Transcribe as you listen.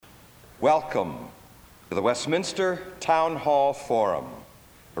Welcome to the Westminster Town Hall Forum,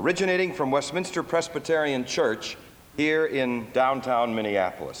 originating from Westminster Presbyterian Church here in downtown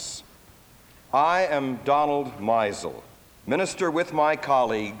Minneapolis. I am Donald Meisel, minister with my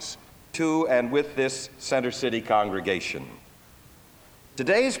colleagues to and with this Center City congregation.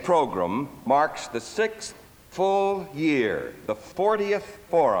 Today's program marks the 6th full year, the 40th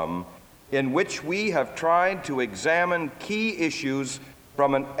forum, in which we have tried to examine key issues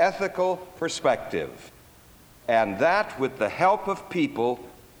from an ethical perspective, and that with the help of people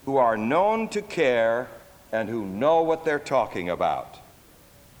who are known to care and who know what they're talking about.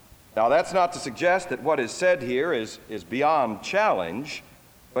 Now, that's not to suggest that what is said here is beyond challenge,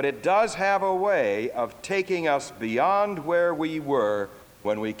 but it does have a way of taking us beyond where we were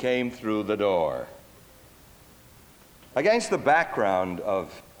when we came through the door. Against the background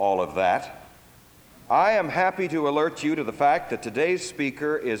of all of that, I am happy to alert you to the fact that today's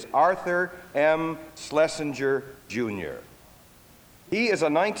speaker is Arthur M. Schlesinger, Jr. He is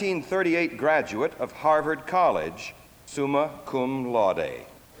a 1938 graduate of Harvard College, summa cum laude.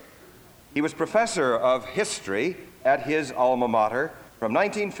 He was professor of history at his alma mater from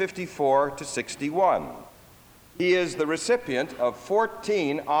 1954 to 61. He is the recipient of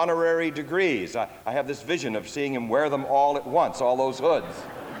 14 honorary degrees. I have this vision of seeing him wear them all at once, all those hoods.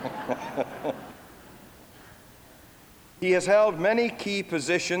 He has held many key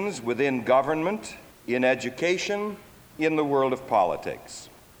positions within government, in education, in the world of politics.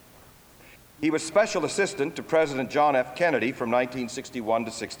 He was special assistant to President John F. Kennedy from 1961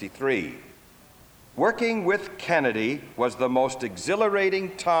 to 63. Working with Kennedy was the most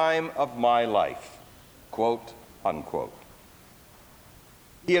exhilarating time of my life, quote, unquote.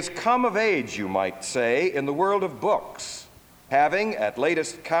 He has come of age, you might say, in the world of books, having, at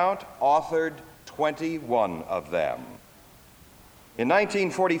latest count, authored 21 of them. In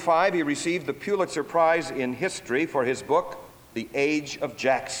 1945, he received the Pulitzer Prize in History for his book, The Age of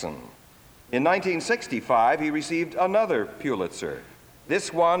Jackson. In 1965, he received another Pulitzer,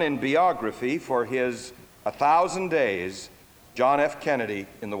 this one in biography for his 1,000 Days, John F. Kennedy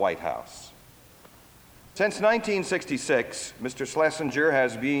in the White House. Since 1966, Mr. Schlesinger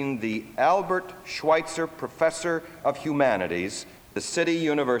has been the Albert Schweitzer Professor of Humanities, the City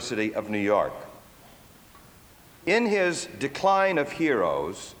University of New York. In his Decline of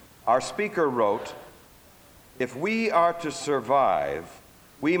Heroes, our speaker wrote, "If we are to survive,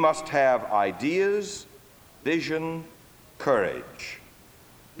 we must have ideas, vision, courage.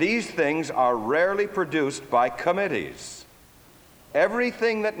 These things are rarely produced by committees.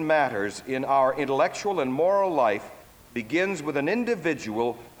 Everything that matters in our intellectual and moral life begins with an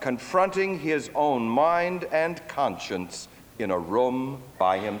individual confronting his own mind and conscience in a room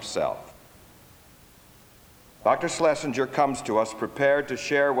by himself." Dr. Schlesinger comes to us prepared to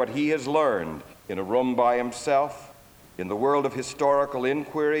share what he has learned in a room by himself, in the world of historical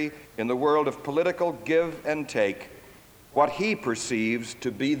inquiry, in the world of political give and take, what he perceives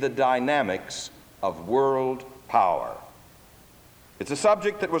to be the dynamics of world power. It's a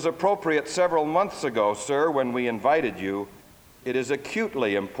subject that was appropriate several months ago, sir, when we invited you. It is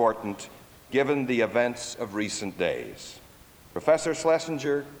acutely important given the events of recent days. Professor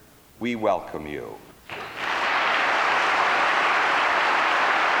Schlesinger, we welcome you.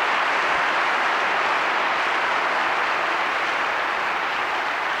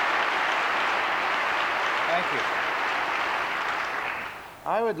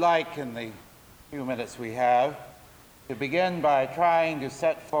 I would like, in the few minutes we have, to begin by trying to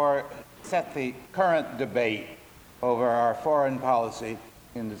set the current debate over our foreign policy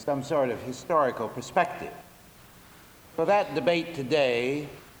into some sort of historical perspective. So that debate today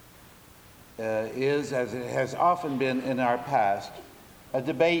is, as it has often been in our past, a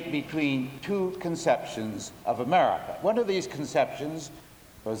debate between two conceptions of America. One of these conceptions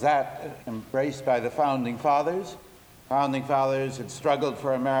was that embraced by the Founding Fathers. Founding Fathers had struggled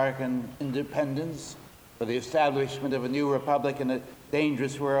for American independence, for the establishment of a new republic in a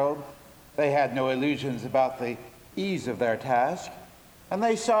dangerous world. They had no illusions about the ease of their task, and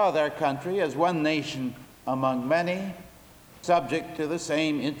they saw their country as one nation among many, subject to the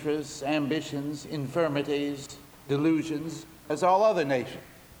same interests, ambitions, infirmities, delusions as all other nations.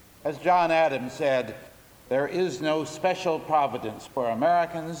 As John Adams said, there is no special providence for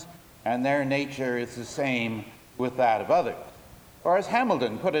Americans, and their nature is the same with that of others. Or as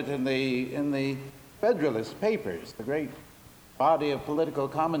Hamilton put it in the Federalist Papers, the great body of political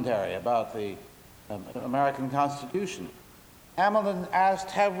commentary about the American Constitution, Hamilton asked,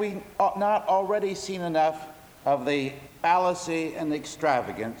 have we not already seen enough of the fallacy and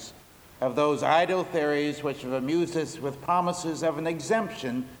extravagance of those idle theories which have amused us with promises of an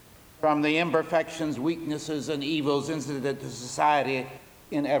exemption from the imperfections, weaknesses, and evils incident to society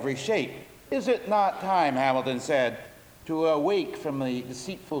in every shape. Is it not time, Hamilton said, to awake from the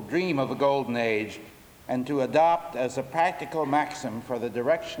deceitful dream of a golden age and to adopt as a practical maxim for the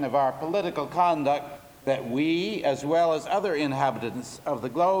direction of our political conduct that we, as well as other inhabitants of the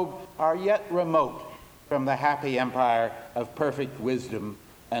globe, are yet remote from the happy empire of perfect wisdom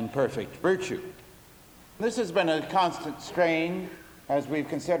and perfect virtue? This has been a constant strain as we've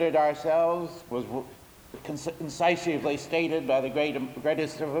considered ourselves, was incisively stated by the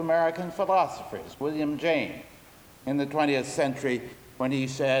greatest of American philosophers, William James, in the 20th century, when he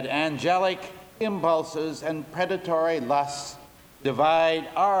said, "Angelic impulses and predatory lusts divide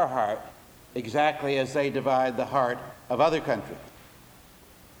our heart exactly as they divide the heart of other countries."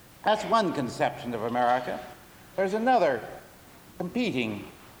 That's one conception of America. There's another competing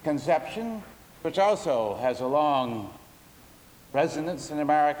conception, which also has a long resonance in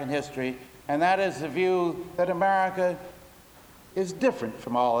American history, and that is the view that America is different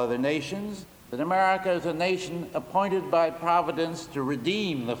from all other nations, that America is a nation appointed by Providence to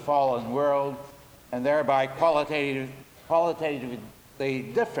redeem the fallen world, and thereby qualitatively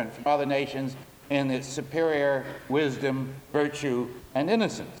different from other nations in its superior wisdom, virtue, and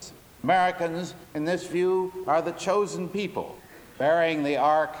innocence. Americans, in this view, are the chosen people, bearing the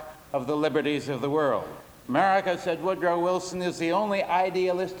ark of the liberties of the world. America, said Woodrow Wilson, is the only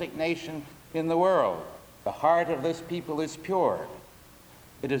idealistic nation in the world. The heart of this people is pure.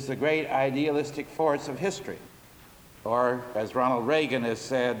 It is the great idealistic force of history. Or, as Ronald Reagan has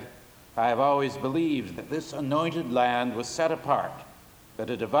said, I have always believed that this anointed land was set apart, that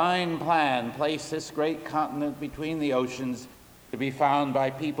a divine plan placed this great continent between the oceans to be found by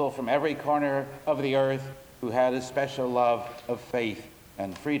people from every corner of the earth who had a special love of faith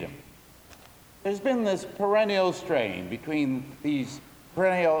and freedom. There's been this perennial tension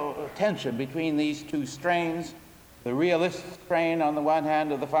between these two strains, the realist strain on the one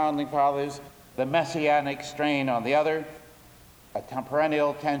hand of the Founding Fathers, the messianic strain on the other, a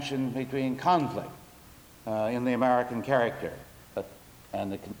perennial tension between conflict in the American character,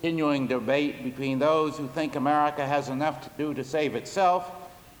 and the continuing debate between those who think America has enough to do to save itself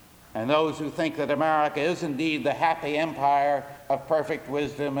and those who think that America is indeed the happy empire of perfect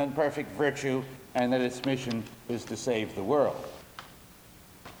wisdom and perfect virtue, and that its mission is to save the world.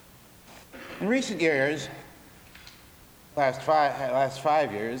 In recent years, last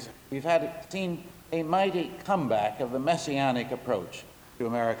five years, we've seen a mighty comeback of the messianic approach to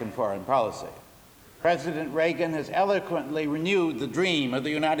American foreign policy. President Reagan has eloquently renewed the dream of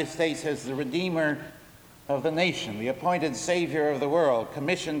the United States as the redeemer of the nation, the appointed savior of the world,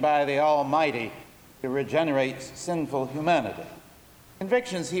 commissioned by the Almighty to regenerate sinful humanity.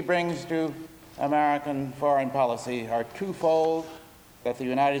 Convictions he brings to American foreign policy are twofold: that the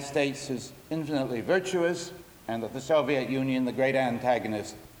United States is infinitely virtuous, and that the Soviet Union, the great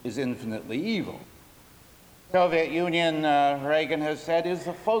antagonist, is infinitely evil. Soviet Union, Reagan has said, is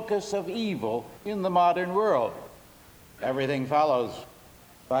the focus of evil in the modern world. Everything follows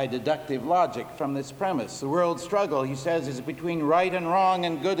by deductive logic from this premise. The world struggle, he says, is between right and wrong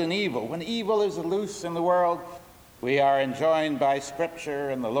and good and evil. When evil is loose in the world, we are enjoined by Scripture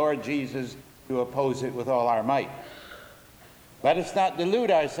and the Lord Jesus to oppose it with all our might. Let us not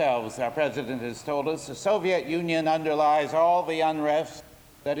delude ourselves, our president has told us. The Soviet Union underlies all the unrest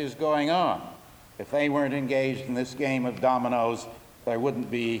that is going on. If they weren't engaged in this game of dominoes, there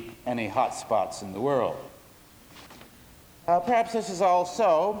wouldn't be any hot spots in the world. Perhaps this is all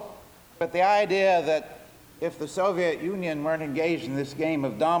so, but the idea that if the Soviet Union weren't engaged in this game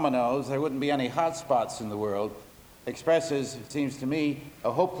of dominoes, there wouldn't be any hot spots in the world expresses, it seems to me,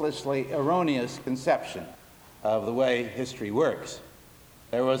 a hopelessly erroneous conception of the way history works.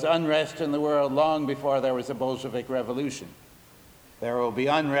 There was unrest in the world long before there was a Bolshevik Revolution. There will be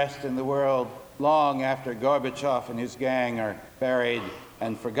unrest in the world long after Gorbachev and his gang are buried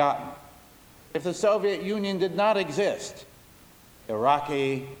and forgotten. If the Soviet Union did not exist,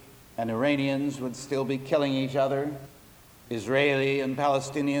 Iraqi and Iranians would still be killing each other. Israeli and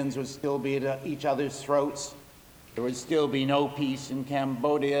Palestinians would still be at each other's throats. There would still be no peace in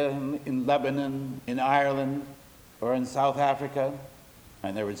Cambodia, in Lebanon, in Ireland, or in South Africa,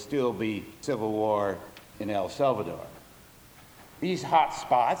 and there would still be civil war in El Salvador. These hot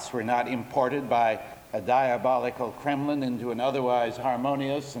spots were not imported by a diabolical Kremlin into an otherwise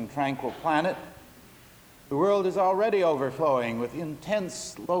harmonious and tranquil planet. The world is already overflowing with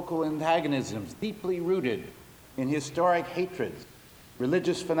intense local antagonisms, deeply rooted in historic hatreds,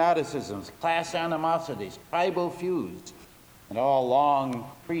 religious fanaticisms, class animosities, tribal feuds, and all long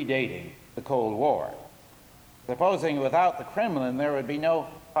predating the Cold War. Supposing without the Kremlin there would be no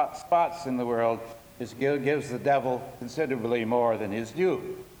hot spots in the world gives the devil considerably more than his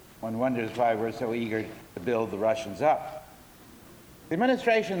due. One wonders why we're so eager to build the Russians up. The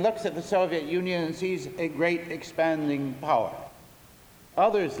administration looks at the Soviet Union and sees a great expanding power.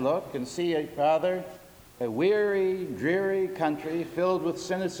 Others look and see a weary, dreary country filled with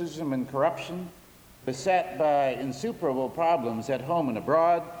cynicism and corruption, beset by insuperable problems at home and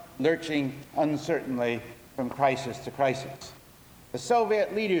abroad, lurching uncertainly from crisis to crisis. The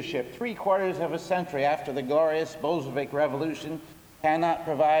Soviet leadership, 3/4 of a century after the glorious Bolshevik Revolution, cannot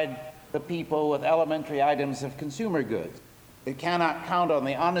provide the people with elementary items of consumer goods. It cannot count on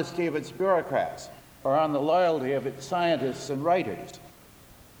the honesty of its bureaucrats or on the loyalty of its scientists and writers.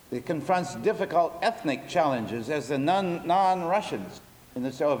 It confronts difficult ethnic challenges as the non-Russians in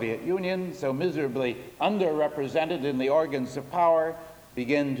the Soviet Union, so miserably underrepresented in the organs of power,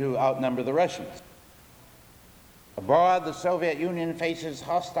 begin to outnumber the Russians. Abroad, the Soviet Union faces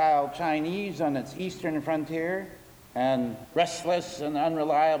hostile Chinese on its eastern frontier and restless and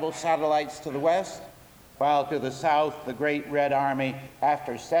unreliable satellites to the west, while to the south, the Great Red Army,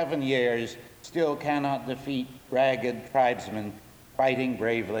 after 7 years, still cannot defeat ragged tribesmen fighting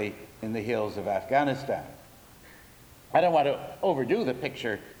bravely in the hills of Afghanistan. I don't want to overdo the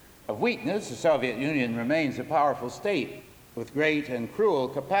picture of weakness. The Soviet Union remains a powerful state with great and cruel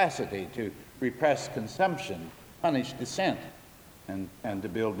capacity to repress consumption, punish dissent, and to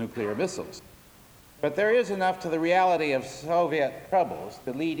build nuclear missiles. But there is enough to the reality of Soviet troubles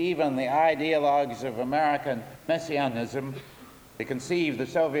to lead even the ideologues of American messianism to conceive the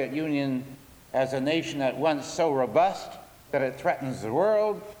Soviet Union as a nation at once so robust that it threatens the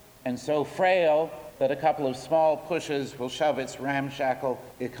world and so frail that a couple of small pushes will shove its ramshackle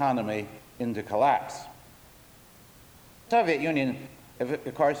economy into collapse. The Soviet Union,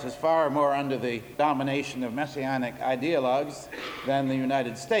 of course, is far more under the domination of messianic ideologues than the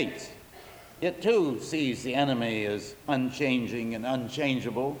United States. It too sees the enemy as unchanging and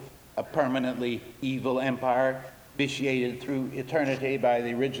unchangeable, a permanently evil empire vitiated through eternity by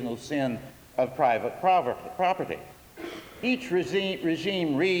the original sin of private property. Each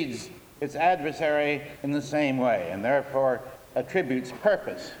regime reads its adversary in the same way and therefore attributes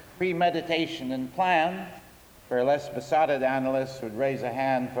purpose, premeditation, and plan, where less besotted analysts would raise a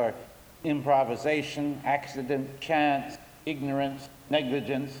hand for improvisation, accident, chance, ignorance,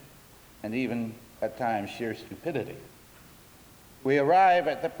 negligence, and even, at times, sheer stupidity. We arrive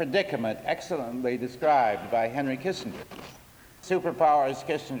at the predicament excellently described by Henry Kissinger. Superpowers,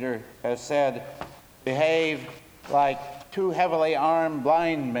 Kissinger has said, behave like two heavily armed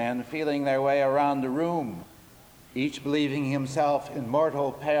blind men feeling their way around a room, each believing himself in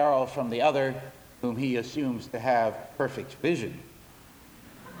mortal peril from the other, whom he assumes to have perfect vision.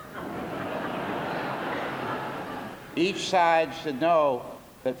 Each side should know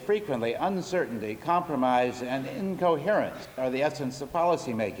that frequently uncertainty, compromise, and incoherence are the essence of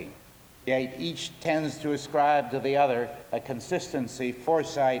policymaking, yet each tends to ascribe to the other a consistency,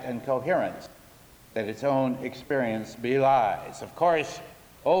 foresight, and coherence that its own experience belies. Of course,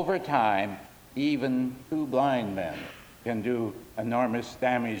 over time, even two blind men can do enormous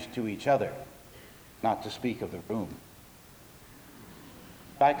damage to each other, not to speak of the room.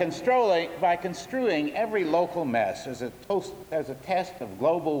 By construing every local mess as a test of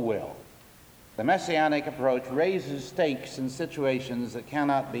global will, the messianic approach raises stakes in situations that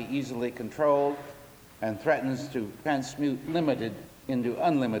cannot be easily controlled and threatens to transmute limited into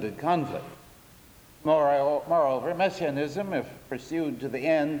unlimited conflict. Moreover, messianism, if pursued to the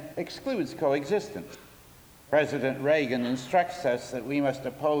end, excludes coexistence. President Reagan instructs us that we must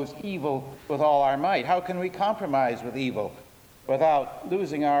oppose evil with all our might. How can we compromise with evil without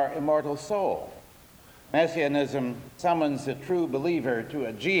losing our immortal soul? Messianism summons the true believer to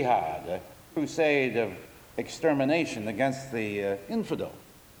a jihad, a crusade of extermination against the infidel.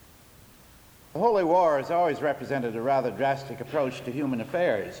 The Holy War has always represented a rather drastic approach to human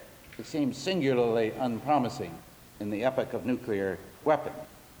affairs. It seems singularly unpromising in the epoch of nuclear weapons.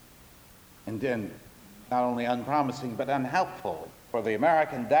 And then not only unpromising, but unhelpful, for the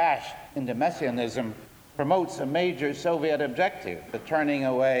American dash into messianism promotes a major Soviet objective, the turning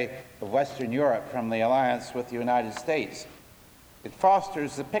away of Western Europe from the alliance with the United States. It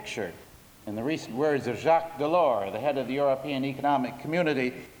fosters the picture, in the recent words of Jacques Delors, the head of the European Economic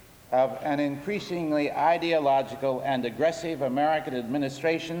Community, of an increasingly ideological and aggressive American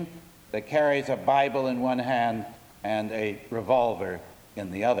administration that carries a Bible in one hand and a revolver in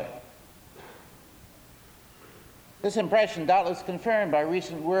the other. This impression doubtless confirmed by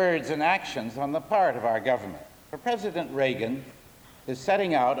recent words and actions on the part of our government. For President Reagan is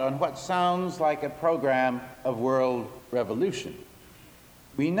setting out on what sounds like a program of world revolution.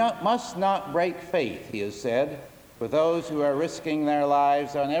 We must not break faith, he has said, with those who are risking their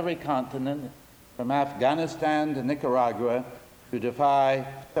lives on every continent, from Afghanistan to Nicaragua, to defy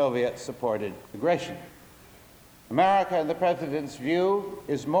Soviet-supported aggression. America, in the President's view,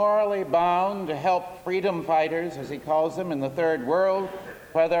 is morally bound to help freedom fighters, as he calls them, in the Third World,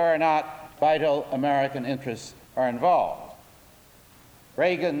 whether or not vital American interests are involved.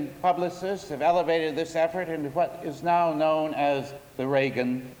 Reagan publicists have elevated this effort into what is now known as the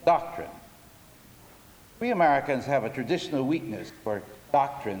Reagan Doctrine. We Americans have a traditional weakness for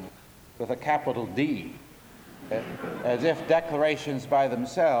doctrine with a capital D, as if declarations by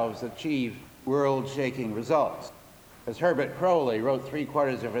themselves achieve world-shaking results. As Herbert Croly wrote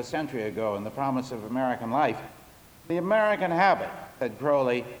 3/4 of a century ago in The Promise of American Life, the American habit, said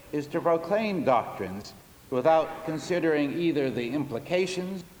Croly, is to proclaim doctrines without considering either the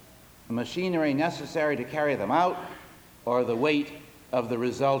implications, the machinery necessary to carry them out, or the weight of the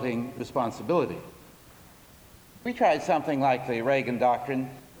resulting responsibility. We tried something like the Reagan Doctrine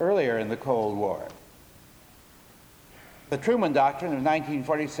earlier in the Cold War. The Truman Doctrine of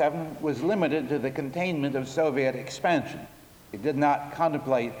 1947 was limited to the containment of Soviet expansion. It did not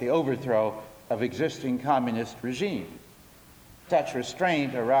contemplate the overthrow of existing communist regimes. Such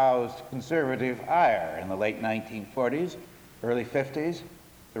restraint aroused conservative ire in the late 1940s, early 50s.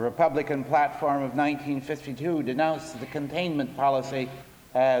 The Republican platform of 1952 denounced the containment policy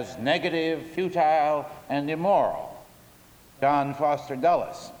as negative, futile, and immoral. John Foster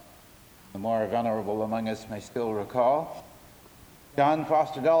Dulles, the more venerable among us may still recall, John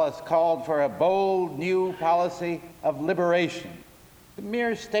Foster Dulles called for a bold new policy of liberation. The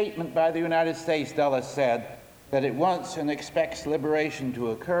mere statement by the United States, Dulles said, that it wants and expects liberation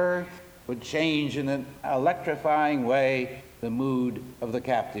to occur would change in an electrifying way the mood of the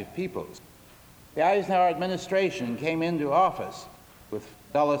captive peoples. The Eisenhower administration came into office with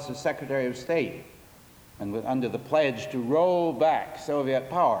Dulles as Secretary of State and under the pledge to roll back Soviet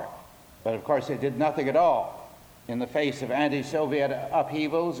power. But of course, it did nothing at all in the face of anti-Soviet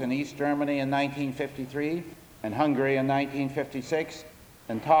upheavals in East Germany in 1953 and Hungary in 1956,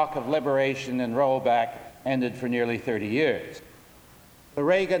 and talk of liberation and rollback ended for nearly 30 years. The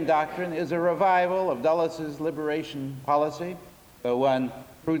Reagan Doctrine is a revival of Dulles's liberation policy, though one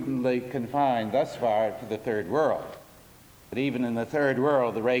prudently confined thus far to the Third World. But even in the Third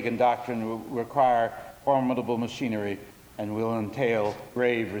World, the Reagan Doctrine will require formidable machinery and will entail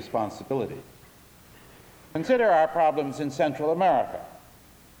grave responsibility. Consider our problems in Central America.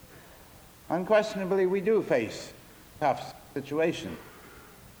 Unquestionably, we do face a tough situation.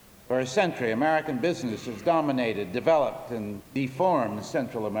 For a century, American business has dominated, developed, and deformed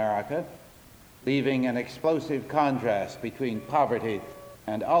Central America, leaving an explosive contrast between poverty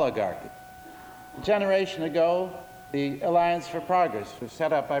and oligarchy. A generation ago, the Alliance for Progress was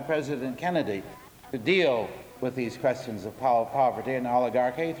set up by President Kennedy to deal with these questions of poverty and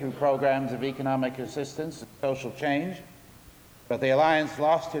oligarchy through programs of economic assistance and social change. But the alliance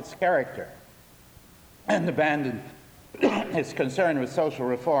lost its character and abandoned its concern with social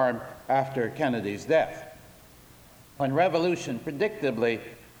reform after Kennedy's death. When revolution predictably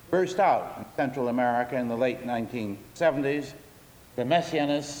burst out in Central America in the late 1970s, the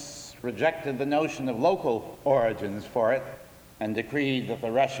Messianists rejected the notion of local origins for it and decreed that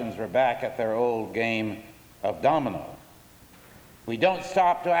the Russians were back at their old game of domino. If we don't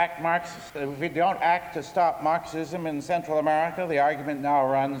act to stop Marxism in Central America, the argument now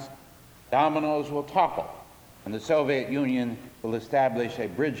runs, dominoes will topple, and the Soviet Union will establish a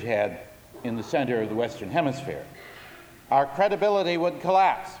bridgehead in the center of the Western Hemisphere. Our credibility would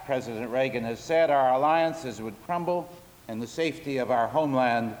collapse, President Reagan has said, our alliances would crumble, and the safety of our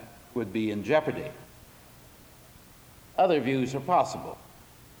homeland would be in jeopardy. Other views are possible.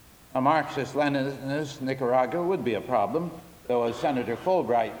 A Marxist-Leninist Nicaragua would be a problem, though as Senator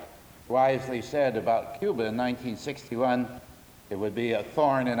Fulbright wisely said about Cuba in 1961, it would be a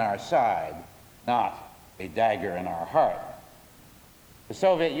thorn in our side, not a dagger in our heart. The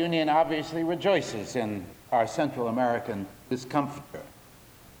Soviet Union obviously rejoices in our Central American discomfiture.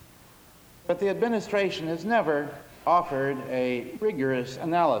 But the administration has never offered a rigorous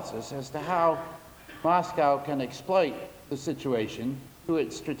analysis as to how Moscow can exploit the situation to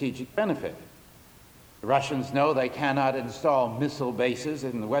its strategic benefit. The Russians know they cannot install missile bases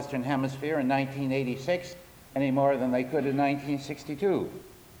in the Western Hemisphere in 1986 any more than they could in 1962.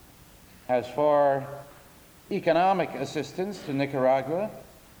 As for economic assistance to Nicaragua,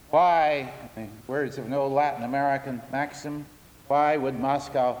 why, in words of no Latin American maxim, why would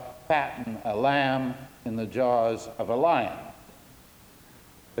Moscow fatten a lamb in the jaws of a lion?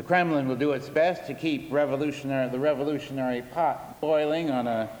 The Kremlin will do its best to keep the revolutionary pot boiling on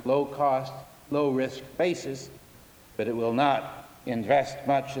a low-cost, low-risk basis, but it will not invest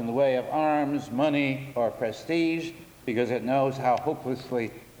much in the way of arms, money, or prestige because it knows how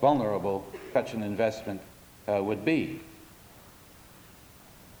hopelessly vulnerable such an investment would be.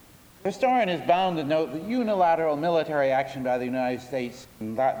 The historian is bound to note that unilateral military action by the United States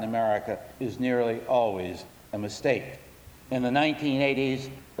in Latin America is nearly always a mistake. In the 1980s,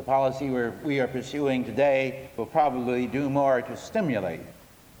 the policy we are pursuing today will probably do more to stimulate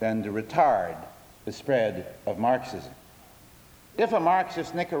than to retard the spread of Marxism. If a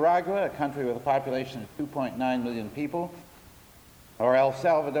Marxist Nicaragua, a country with a population of 2.9 million people, or El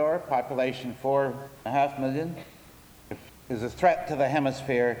Salvador, population 4.5 million, is a threat to the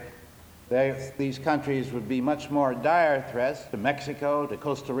hemisphere, these countries would be much more dire threats to Mexico, to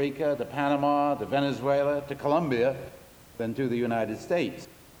Costa Rica, to Panama, to Venezuela, to Colombia, than to the United States.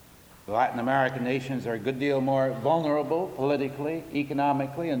 The Latin American nations are a good deal more vulnerable politically,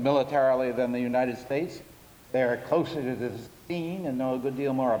 economically, and militarily than the United States. They are closer to the scene and know a good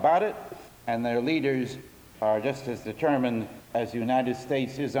deal more about it, and their leaders are just as determined as the United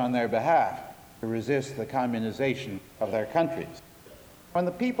States is on their behalf to resist the communization of their countries. When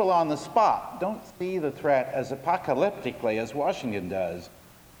the people on the spot don't see the threat as apocalyptically as Washington does,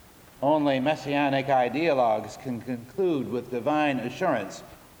 only messianic ideologues can conclude with divine assurance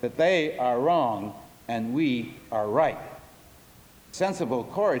that they are wrong and we are right. A sensible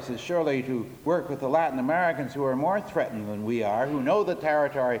course is surely to work with the Latin Americans who are more threatened than we are, who know the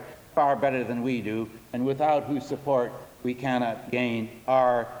territory far better than we do, and without whose support we cannot gain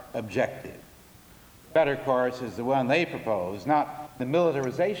our objective. The better course is the one they propose, not the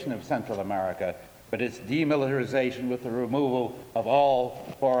militarization of Central America, but its demilitarization with the removal of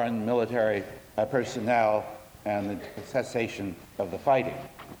all foreign military personnel and the cessation of the fighting.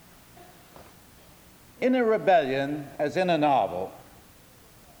 In a rebellion, as in a novel,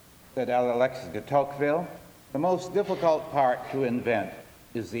 said Alexis de Tocqueville, the most difficult part to invent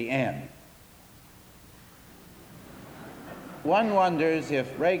is the end. One wonders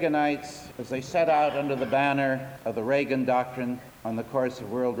if Reaganites, as they set out under the banner of the Reagan Doctrine on the course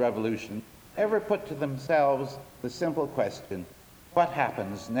of world revolution, ever put to themselves the simple question, what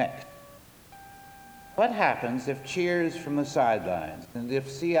happens next? What happens if cheers from the sidelines and if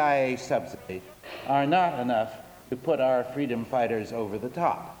CIA subsidy are not enough to put our freedom fighters over the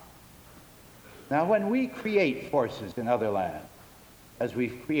top? Now, when we create forces in other lands, as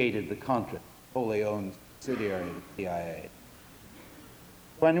we've created the Contra, wholly owned subsidiary of the CIA,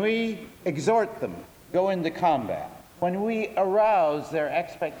 when we exhort them to go into combat, when we arouse their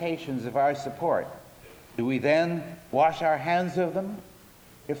expectations of our support, do we then wash our hands of them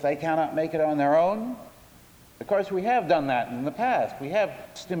if they cannot make it on their own? Of course, we have done that in the past. We have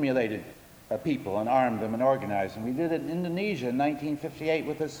stimulated people and armed them and organized them. We did it in Indonesia in 1958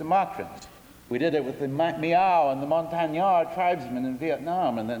 with the Sumatrans. We did it with the Miao and the Montagnard tribesmen in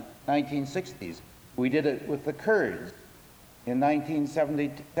Vietnam in the 1960s. We did it with the Kurds in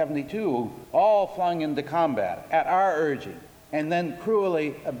 1972, all flung into combat at our urging, and then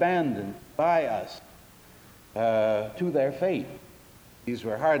cruelly abandoned by us to their fate. These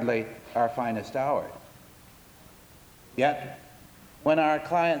were hardly our finest hours. Yet, when our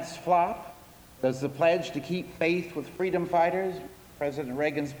clients flop, does the pledge to keep faith with freedom fighters, President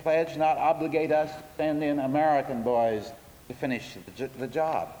Reagan's pledge, not obligate us to send in American boys to finish the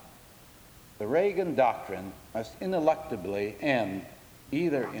job? The Reagan Doctrine must ineluctably end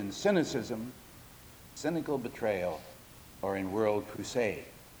either in cynicism, cynical betrayal, or in world crusade.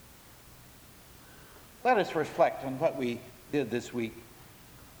 Let us reflect on what we did this week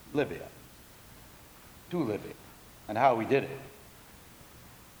to Libya, and how we did it.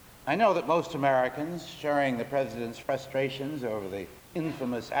 I know that most Americans, sharing the President's frustrations over the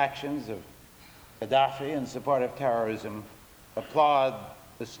infamous actions of Gaddafi in support of terrorism, applaud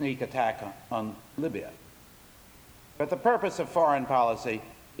the sneak attack on Libya. But the purpose of foreign policy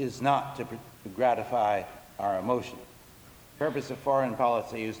is not to gratify our emotions. The purpose of foreign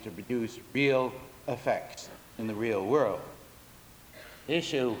policy is to produce real effects in the real world. The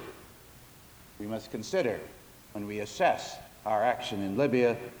issue we must consider when we assess our action in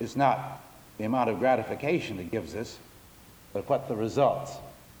Libya is not the amount of gratification it gives us, but what the results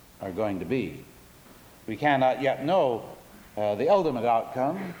are going to be. We cannot yet know the ultimate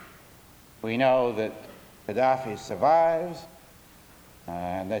outcome. We know that Gaddafi survives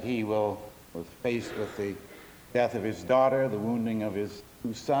and that he will, faced with the death of his daughter, the wounding of his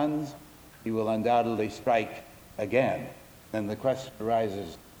 2 sons, he will undoubtedly strike again. Then the question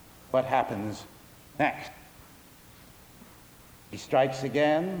arises, what happens next? He strikes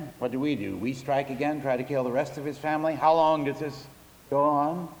again. What do? We strike again, try to kill the rest of his family. How long does this go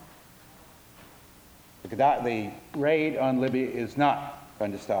on? The raid on Libya is not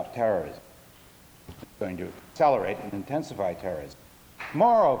going to stop terrorism. It's going to accelerate and intensify terrorism.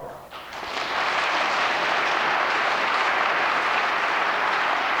 Moreover,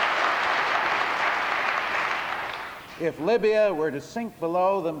 if Libya were to sink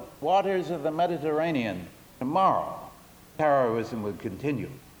below the waters of the Mediterranean tomorrow, terrorism would continue.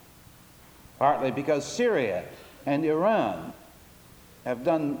 Partly because Syria and Iran have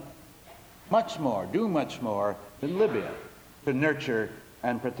done much more than Libya to nurture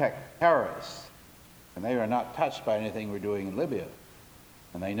and protect terrorists. And they are not touched by anything we're doing in Libya.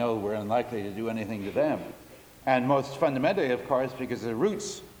 And they know we're unlikely to do anything to them. And most fundamentally, of course, because the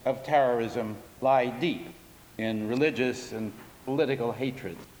roots of terrorism lie deep in religious and political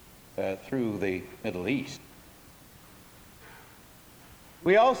hatred through the Middle East.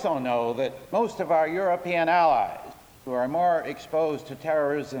 We also know that most of our European allies, who are more exposed to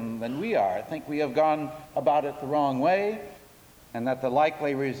terrorism than we are, think we have gone about it the wrong way, and that the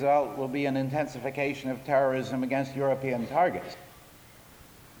likely result will be an intensification of terrorism against European targets.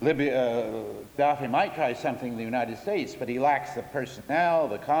 Gaddafi might try something in the United States, but he lacks the personnel,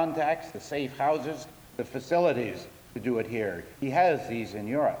 the contacts, the safe houses, the facilities to do it here. He has these in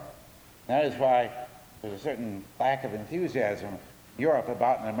Europe. That is why there's a certain lack of enthusiasm in Europe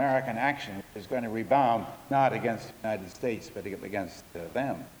about an American action which is going to rebound not against the United States, but against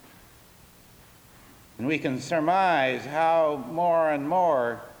them. And we can surmise how more and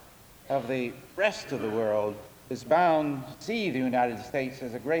more of the rest of the world is bound to see the United States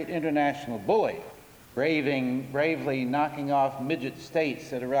as a great international bully, bravely knocking off midget states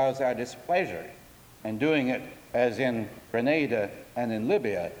that arouse our displeasure, and doing it, as in Grenada and in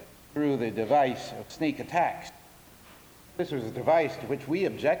Libya, through the device of sneak attacks. This was a device to which we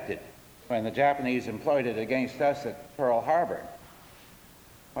objected when the Japanese employed it against us at Pearl Harbor.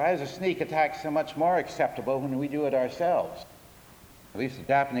 Why is a sneak attack so much more acceptable when we do it ourselves? At least the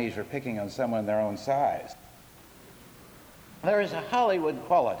Japanese were picking on someone their own size. There is a Hollywood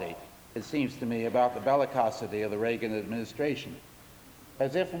quality, it seems to me, about the bellicosity of the Reagan administration,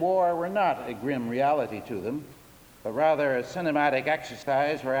 as if war were not a grim reality to them, but rather a cinematic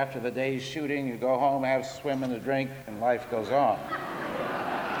exercise where after the day's shooting you go home, have a swim and a drink, and life goes on.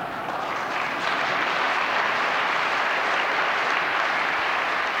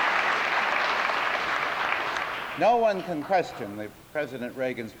 No one can question President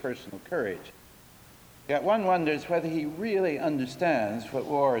Reagan's personal courage. Yet one wonders whether he really understands what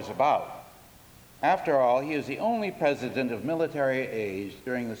war is about. After all, he is the only president of military age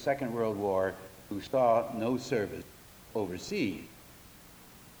during the Second World War who saw no service overseas.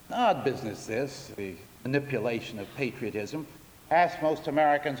 An odd business, this, the manipulation of patriotism. Ask most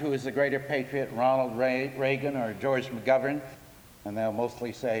Americans who is the greater patriot, Ronald Reagan or George McGovern, and they'll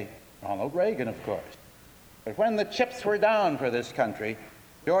mostly say, Ronald Reagan, of course. But when the chips were down for this country,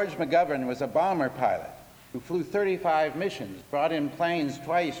 George McGovern was a bomber pilot who flew 35 missions, brought in planes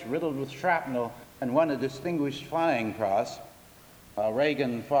twice riddled with shrapnel, and won a Distinguished Flying Cross, while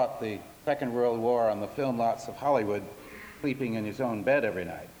Reagan fought the Second World War on the film lots of Hollywood, sleeping in his own bed every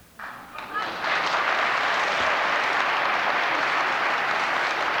night.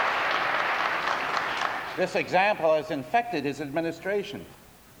 This example has infected his administration.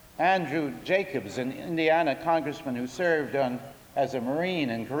 Andrew Jacobs, an Indiana congressman who served as a Marine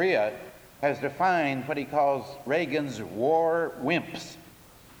in Korea, has defined what he calls Reagan's war wimps.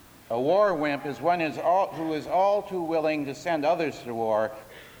 A war wimp is one who is all too willing to send others to war,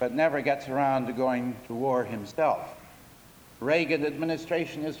 but never gets around to going to war himself. The Reagan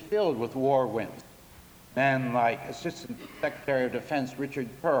administration is filled with war wimps. Men like Assistant Secretary of Defense Richard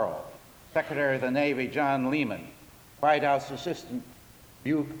Pearl, Secretary of the Navy John Lehman, White House Assistant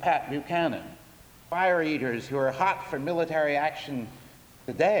Pat Buchanan, fire eaters who are hot for military action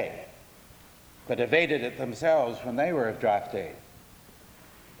today, but evaded it themselves when they were of draft aid.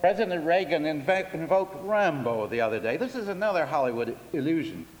 President Reagan invoked Rambo the other day. This is another Hollywood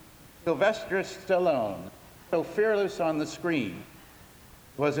illusion. Sylvester Stallone, so fearless on the screen,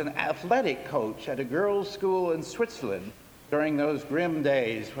 was an athletic coach at a girls' school in Switzerland during those grim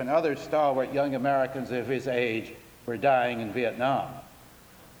days when other stalwart young Americans of his age were dying in Vietnam.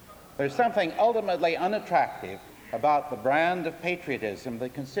 There's something ultimately unattractive about the brand of patriotism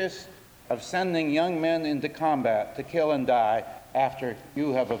that consists of sending young men into combat to kill and die after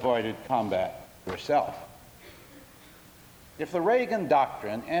you have avoided combat yourself. If the Reagan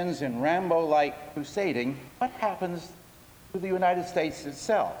doctrine ends in Rambo-like crusading, what happens to the United States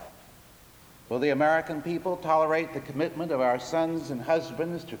itself? Will the American people tolerate the commitment of our sons and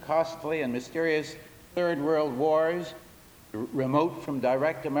husbands to costly and mysterious Third World wars, remote from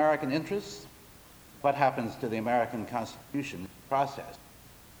direct American interests? What happens to the American Constitution process?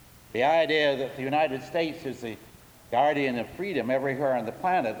 The idea that the United States is the guardian of freedom everywhere on the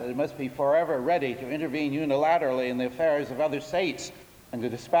planet, that it must be forever ready to intervene unilaterally in the affairs of other states and to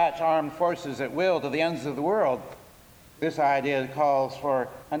dispatch armed forces at will to the ends of the world, this idea calls for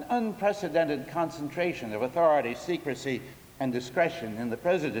an unprecedented concentration of authority, secrecy, and discretion in the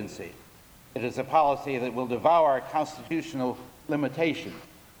presidency. It is a policy that will devour constitutional limitations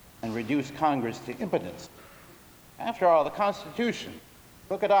and reduce Congress to impotence. After all, the Constitution,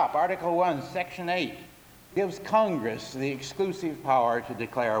 look it up, Article 1, Section 8, gives Congress the exclusive power to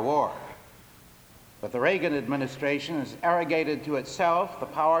declare war. But the Reagan administration has arrogated to itself the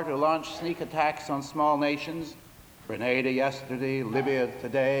power to launch sneak attacks on small nations, Grenada yesterday, Libya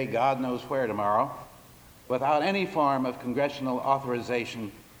today, God knows where tomorrow, without any form of congressional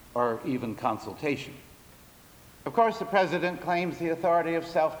authorization or even consultation. Of course, the president claims the authority of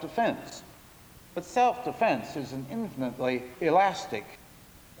self-defense, but self-defense is an infinitely elastic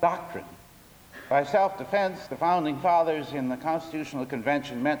doctrine. By self-defense, the founding fathers in the Constitutional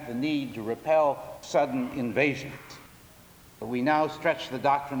Convention meant the need to repel sudden invasions. But we now stretch the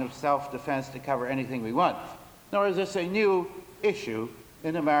doctrine of self-defense to cover anything we want. Nor is this a new issue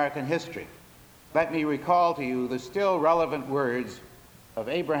in American history. Let me recall to you the still relevant words of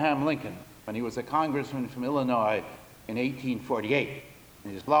Abraham Lincoln when he was a congressman from Illinois in 1848.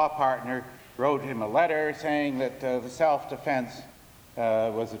 And his law partner wrote him a letter saying that the self-defense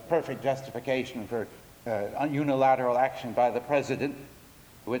was a perfect justification for unilateral action by the president,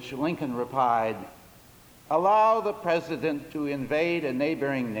 which Lincoln replied, "Allow the president to invade a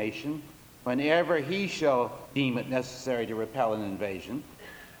neighboring nation whenever he shall deem it necessary to repel an invasion,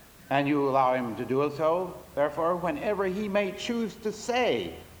 and you allow him to do so, therefore, whenever he may choose to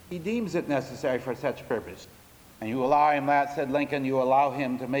say he deems it necessary for such purpose. And you allow him that," said Lincoln, "you allow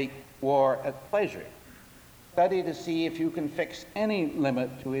him to make war at pleasure. Study to see if you can fix any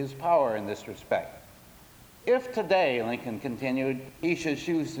limit to his power in this respect. If today," Lincoln continued, "he should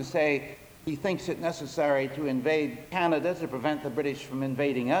choose to say he thinks it necessary to invade Canada to prevent the British from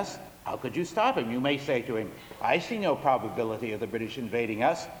invading us, how could you stop him? You may say to him, 'I see no probability of the British invading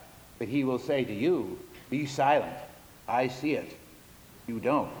us,' but he will say to you, 'Be silent. I see it. You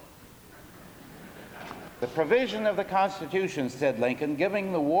don't.'" The provision of the Constitution, said Lincoln,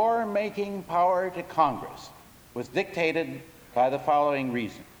 giving the war-making power to Congress was dictated by the following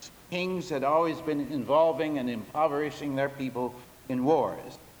reasons. Kings had always been involving and impoverishing their people in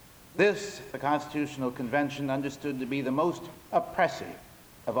wars. This, the Constitutional Convention understood to be the most oppressive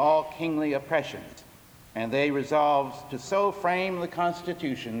of all kingly oppressions, and they resolved to so frame the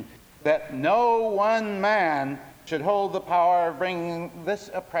Constitution that no one man should hold the power of bringing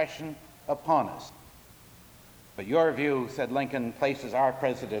this oppression upon us. But your view, said Lincoln, places our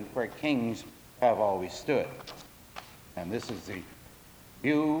president where kings have always stood. And this is the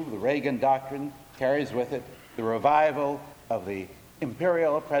view the Reagan doctrine carries with it, the revival of the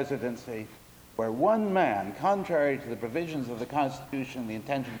imperial presidency, where one man, contrary to the provisions of the Constitution, the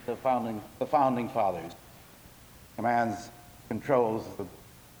intentions of the founding fathers, commands, controls the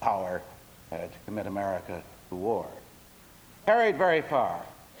power to commit America to war. Carried very far,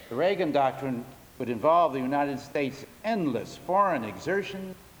 the Reagan doctrine would involve the United States' endless foreign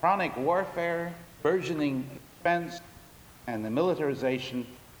exertion, chronic warfare, burgeoning expense, and the militarization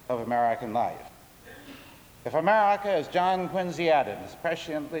of American life. If America, as John Quincy Adams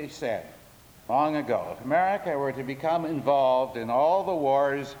presciently said long ago, if America were to become involved in all the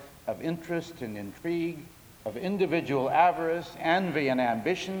wars of interest and intrigue, of individual avarice, envy, and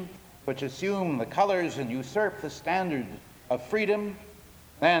ambition, which assume the colors and usurp the standard of freedom,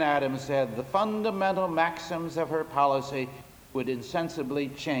 then, Adams said, the fundamental maxims of her policy would insensibly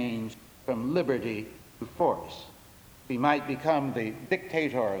change from liberty to force. She might become the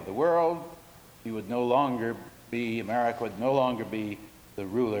dictator of the world. America would no longer be the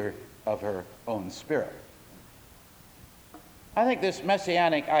ruler of her own spirit. I think this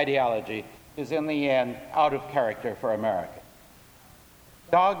messianic ideology is in the end out of character for America.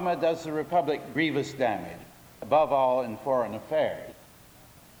 Dogma does the Republic grievous damage, above all in foreign affairs.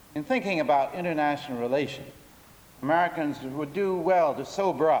 In thinking about international relations, Americans would do well to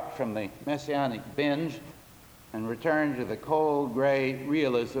sober up from the messianic binge and return to the cold, gray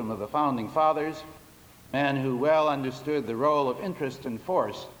realism of the Founding Fathers, men who well understood the role of interest and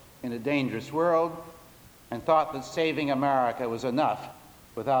force in a dangerous world and thought that saving America was enough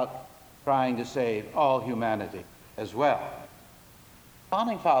without trying to save all humanity as well.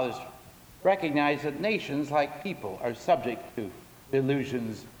 Founding Fathers recognize that nations, like people, are subject to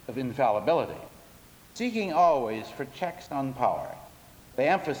illusions of infallibility, seeking always for checks on power. They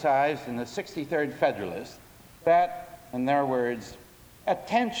emphasized in the 63rd Federalist that, in their words,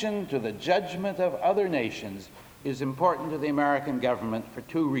 attention to the judgment of other nations is important to the American government for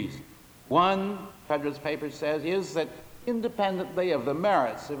two reasons. One, Federalist Papers says, is that independently of the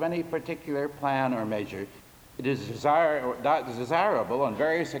merits of any particular plan or measure, it is desirable on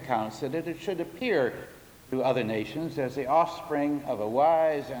various accounts that it should appear to other nations as the offspring of a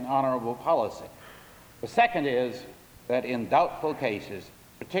wise and honorable policy. The second is that in doubtful cases,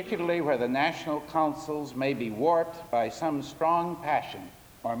 particularly where the national councils may be warped by some strong passion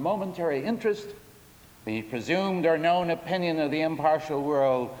or momentary interest, the presumed or known opinion of the impartial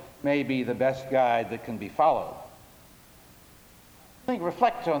world may be the best guide that can be followed. I think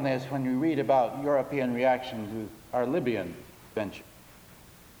reflect on this when you read about European reaction to our Libyan venture.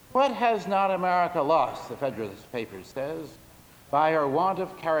 What has not America lost, the Federalist Papers says, by her want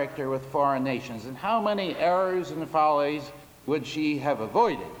of character with foreign nations, and how many errors and follies would she have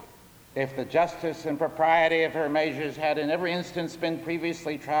avoided if the justice and propriety of her measures had in every instance been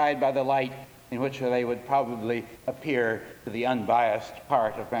previously tried by the light in which they would probably appear to the unbiased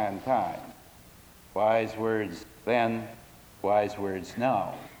part of mankind? Wise words then, wise words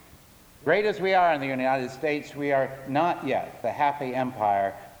now. Great as we are in the United States, we are not yet the happy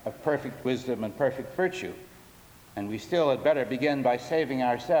empire of perfect wisdom and perfect virtue, and we still had better begin by saving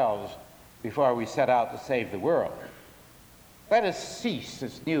ourselves before we set out to save the world. Let us cease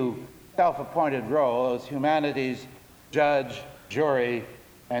this new self-appointed role as humanity's judge, jury,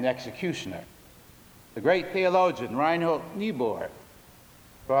 and executioner. The great theologian Reinhold Niebuhr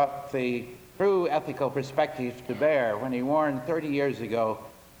brought the true ethical perspective to bear when he warned 30 years ago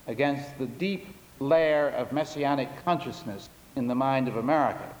against the deep layer of messianic consciousness in the mind of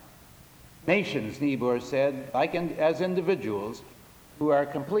America. Nations, Niebuhr said, as individuals who are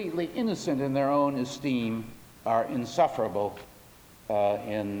completely innocent in their own esteem, are insufferable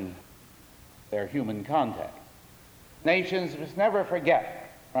in their human contact. Nations must never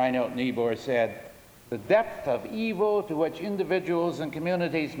forget, Reinhold Niebuhr said, the depth of evil to which individuals and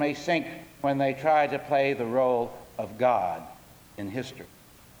communities may sink when they try to play the role of God in history.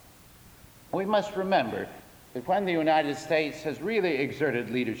 We must remember that when the United States has really exerted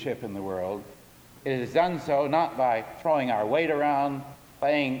leadership in the world, it has done so not by throwing our weight around,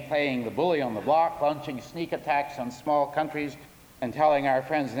 playing the bully on the block, launching sneak attacks on small countries, and telling our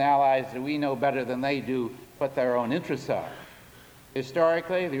friends and allies that we know better than they do what their own interests are.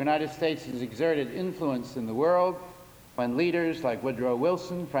 Historically, the United States has exerted influence in the world when leaders like Woodrow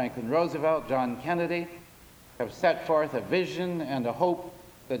Wilson, Franklin Roosevelt, John Kennedy have set forth a vision and a hope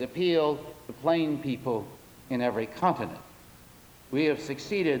that appeal to plain people in every continent. We have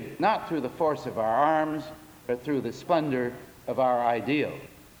succeeded not through the force of our arms, but through the splendor of our ideal.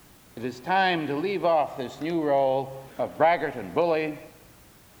 It is time to leave off this new role of braggart and bully,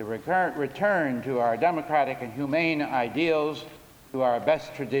 to return to our democratic and humane ideals, to our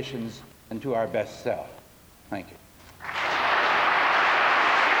best traditions, and to our best self. Thank you.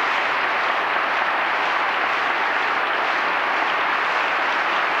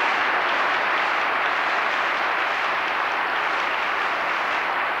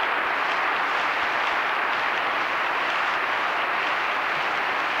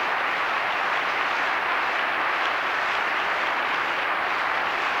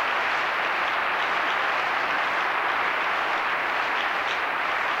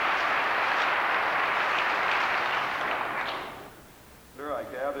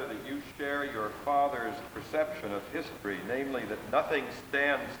 Perception of history, namely that nothing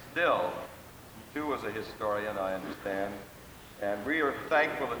stands still. Too, as a historian, I understand. And we are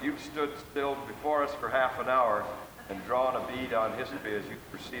thankful that you've stood still before us for half an hour and drawn a bead on history as you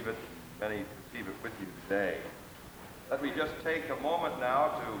perceive it, many perceive it with you today. Let me just take a moment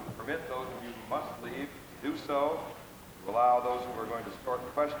now to permit those of you who must leave to do so, to allow those who are going to sort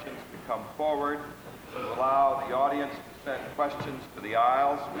questions to come forward, to allow the audience to send questions to the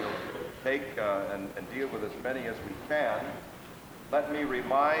aisles. We'll take and deal with as many as we can. Let me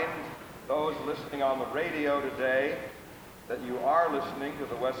remind those listening on the radio today that you are listening to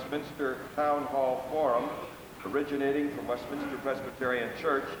the Westminster Town Hall Forum, originating from Westminster Presbyterian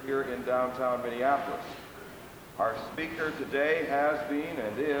Church here in downtown Minneapolis. Our speaker today has been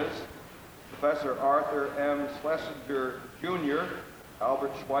and is Professor Arthur M. Schlesinger, Jr.,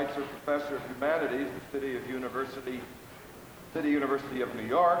 Albert Schweitzer Professor of Humanities at the City University of New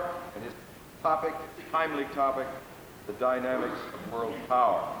York, and his timely topic, the dynamics of world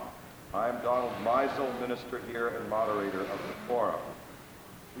power. I'm Donald Meisel, minister here and moderator of the forum.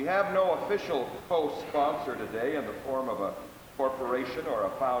 We have no official co-sponsor today in the form of a corporation or a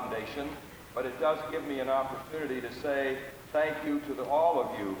foundation, but it does give me an opportunity to say thank you to all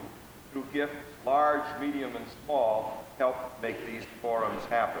of you who gifts, large, medium, and small, help make these forums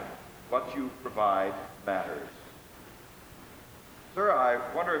happen. What you provide matters. Sir, I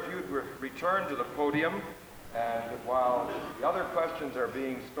wonder if you'd return to the podium, and while the other questions are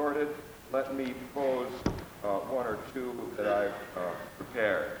being sorted, let me pose one or two that I've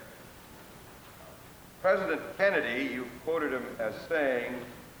prepared. President Kennedy, you quoted him as saying,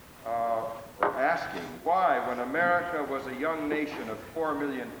 or asking, why, when America was a young nation of 4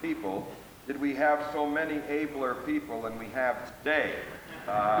 million people, did we have so many abler people than we have today?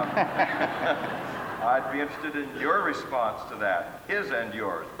 I'd be interested in your response to that, his and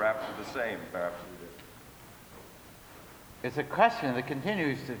yours. Perhaps the same, perhaps it is. It's a question that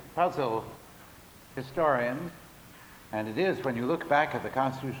continues to puzzle historians, and it is when you look back at the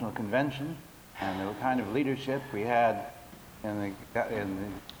Constitutional Convention and the kind of leadership we had in the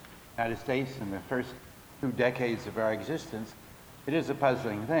United States in the first 2 decades of our existence, it is a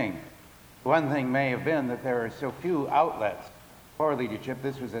puzzling thing. One thing may have been that there were so few outlets for leadership.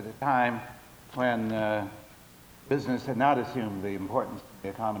 This was at a time when business had not assumed the importance of the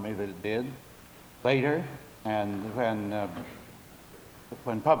economy that it did later, and when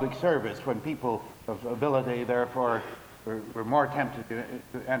public service, when people of ability, therefore, were more tempted to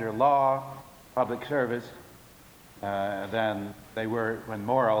enter law, public service, than they were when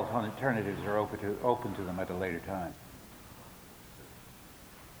moral alternatives are open to them at a later time.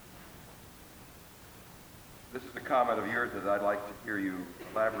 This is a comment of yours that I'd like to hear you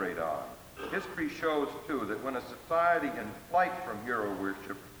elaborate on. History shows, too, that when a society in flight from hero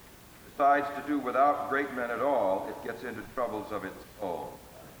worship decides to do without great men at all, it gets into troubles of its own.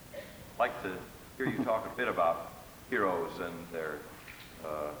 I'd like to hear you talk a bit about heroes and their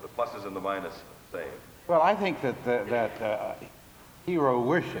the pluses and the minuses, say. Well, I think that hero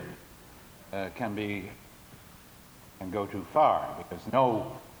worship can go too far, because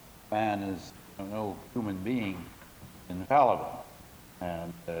no human being is infallible,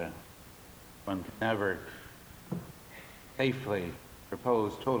 and one can never safely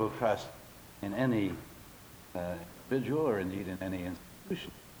repose total trust in any individual or indeed in any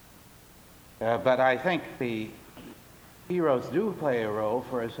institution. But I think the heroes do play a role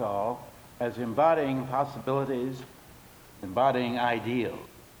for us all as embodying possibilities, embodying ideals,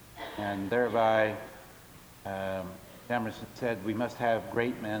 and thereby Emerson said we must have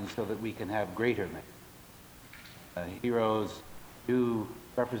great men so that we can have greater men. Heroes do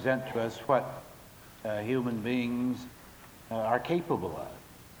represent to us what human beings are capable of,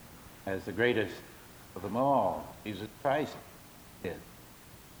 as the greatest of them all, Jesus Christ, did.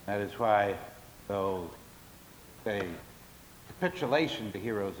 That is why, though say capitulation to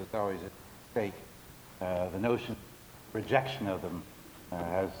heroes is always at stake, the notion rejection of them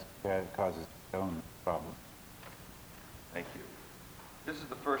causes its own problem. Thank you. This is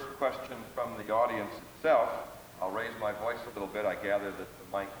the first question from the audience itself. I'll raise my voice a little bit. I gather that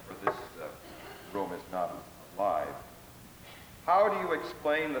the mic for this room is not live. How do you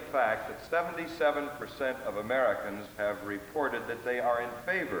explain the fact that 77% of Americans have reported that they are in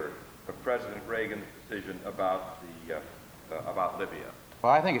favor of President Reagan's decision about Libya?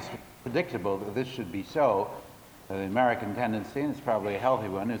 Well, I think it's predictable that this should be so. The American tendency, and it's probably a healthy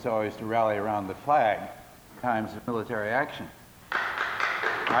one, is always to rally around the flag in times of military action.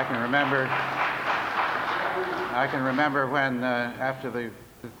 I can remember when, after the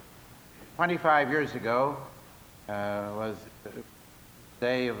 25 years ago, was the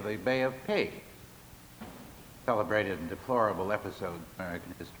day of the Bay of Pigs, celebrated and deplorable episode in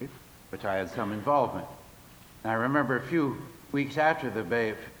American history, which I had some involvement. And I remember a few days after the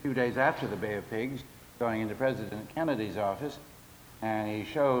Bay of Pigs, going into President Kennedy's office, and he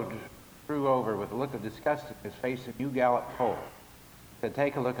threw over with a look of disgust in his face a new Gallup poll. He said,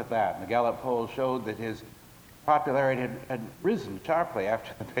 take a look at that. And the Gallup poll showed that his popularity had risen sharply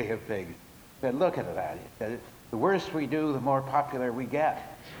after the Bay of Pigs. He said, look at that. He said, the worse we do, the more popular we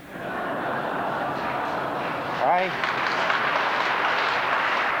get.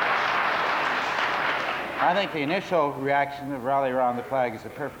 I think the initial reaction of rally around the flag is a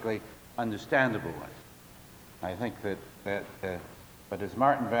perfectly understandable one. I think that but as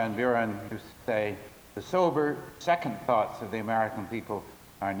Martin Van Buren used to say, the sober second thoughts of the American people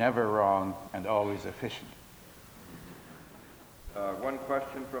are never wrong and always efficient. One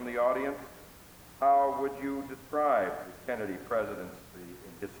question from the audience. How would you describe the Kennedy presidency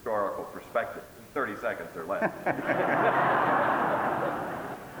in historical perspective? In 30 seconds or less.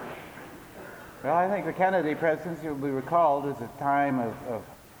 Well, I think the Kennedy presidency will be recalled as a time of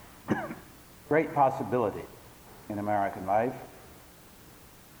great possibility in American life.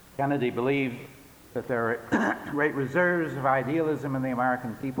 Kennedy believed that there are great reserves of idealism in the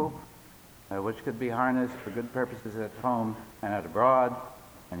American people, which could be harnessed for good purposes at home and at abroad.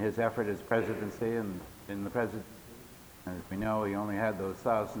 And his effort as presidency and in the presidency, as we know, he only had those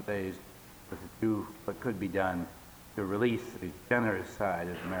 1,000 days to do what could be done to release the generous side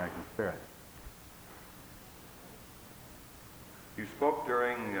of American spirit. You spoke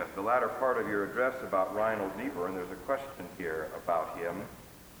during the latter part of your address about Reinhold Niebuhr, and there's a question here about him.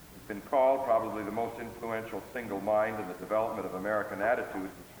 He's been called probably the most influential single mind in the development of American attitudes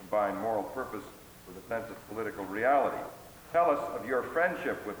which combine moral purpose with a sense of political reality. Tell us of your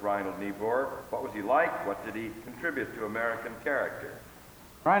friendship with Reinhold Niebuhr. What was he like? What did he contribute to American character?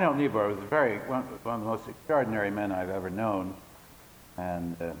 Reinhold Niebuhr was one of the most extraordinary men I've ever known,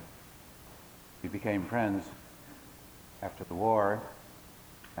 and we became friends after the war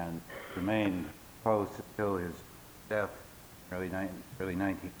and remained close until his death in early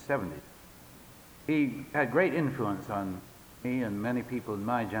 1970s. He had great influence on me and many people in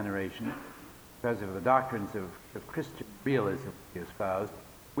my generation because of the doctrines of Christian realism he espoused.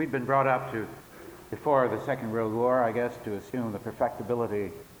 We'd been brought up before the Second World War, I guess, to assume the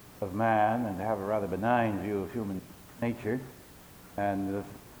perfectibility of man and to have a rather benign view of human nature. And the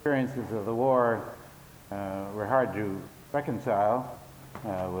experiences of the war were hard to reconcile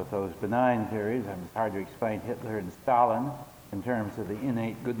with those benign theories, and it's hard to explain Hitler and Stalin in terms of the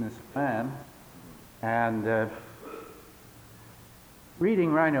innate goodness of man. And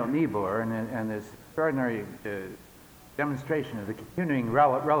reading Reinhold Niebuhr and this extraordinary demonstration of the continuing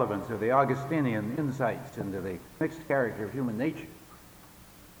relevance of the Augustinian insights into the mixed character of human nature,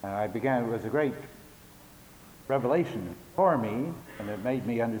 it was a great revelation for me, and it made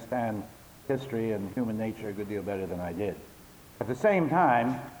me understand history and human nature a good deal better than I did. At the same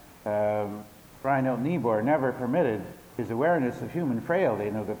time, Reinhold Niebuhr never permitted his awareness of human frailty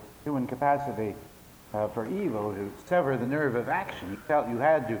and of the human capacity for evil to sever the nerve of action. He felt you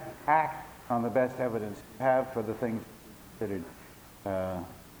had to act on the best evidence you have for the things considered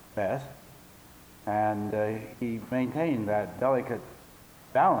best, and he maintained that delicate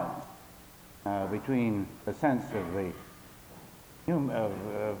balance between the sense of the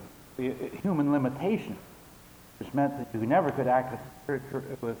human limitation, which meant that you never could act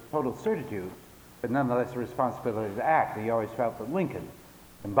with total certitude, but nonetheless the responsibility to act. He always felt that Lincoln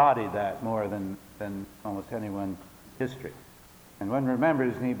embodied that more than almost anyone in history. And one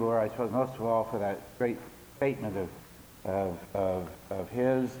remembers Niebuhr, I suppose, most of all for that great statement of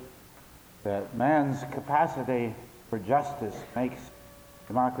his, that man's capacity for justice makes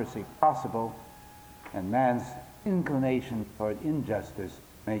democracy possible, and man's inclination toward injustice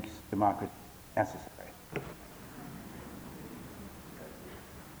makes democracy necessary.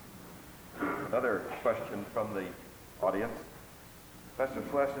 Another question from the audience. Professor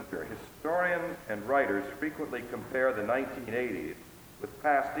Schlesinger, historians and writers frequently compare the 1980s with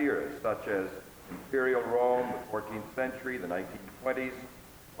past eras, such as Imperial Rome, the 14th century, the 1920s.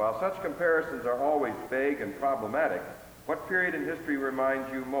 While such comparisons are always vague and problematic, what period in history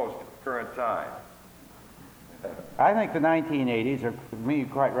reminds you most of the current time? I think the 1980s are, for me,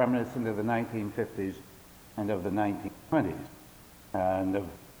 quite reminiscent of the 1950s and of the 1920s and of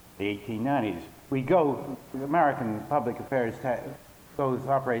the 1890s. The American public affairs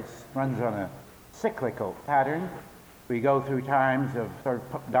runs on a cyclical pattern. We go through times of sort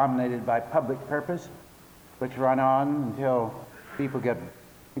of dominated by public purpose, which run on until people get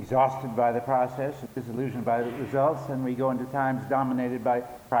exhausted by the process, disillusioned by the results, and we go into times dominated by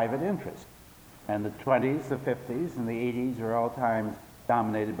private interest. And the 20s, the 50s, and the 80s are all times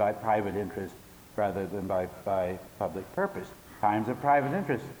dominated by private interest rather than by public purpose. Times of private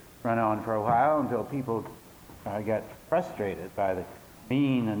interest run on for a while until people get frustrated by the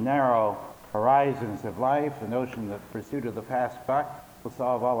mean and narrow horizons of life, the notion that pursuit of the fast buck will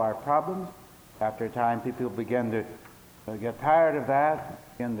solve all our problems. After a time, people begin to get tired of that,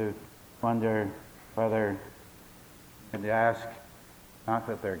 begin to wonder whether, and to ask not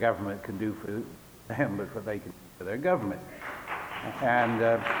what their government can do for them, but what they can do for their government. And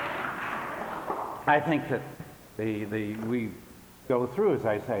I think that we go through, as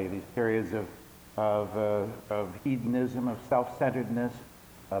I say, these periods of hedonism, of self-centeredness,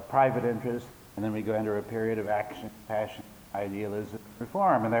 private interest, and then we go into a period of action, passion, idealism,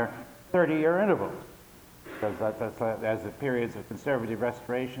 reform, and they're 30-year intervals. Because that's as the periods of conservative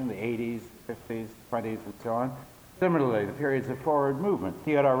restoration, the 80s, 50s, 20s, and so on. Similarly, the periods of forward movement.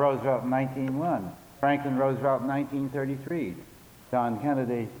 Theodore Roosevelt in 1901, Franklin Roosevelt in 1933, John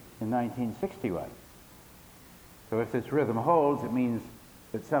Kennedy in 1961. So if this rhythm holds, it means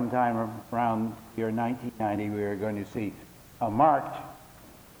that sometime around the year 1990 we are going to see a marked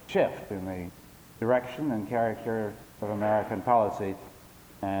shift in the direction and character of American policy,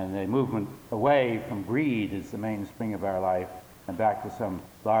 and a movement away from greed as the mainspring of our life and back to some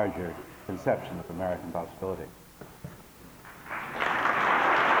larger conception of American possibility.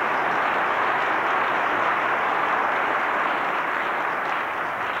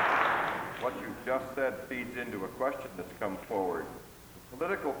 What you've just said feeds into a question that's come forward. The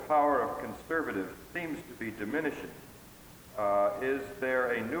political power of conservatives seems to be diminishing. Is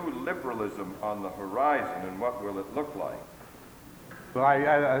there a new liberalism on the horizon, and what will it look like? Well,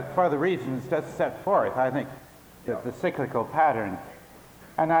 I for the reasons just set forth, I think that the cyclical pattern,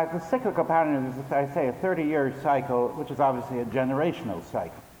 and the cyclical pattern is, as I say, a 30-year cycle, which is obviously a generational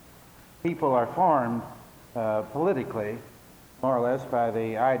cycle. People are formed politically, more or less, by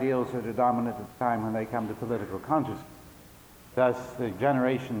the ideals that are dominant at the time when they come to political consciousness. Thus, the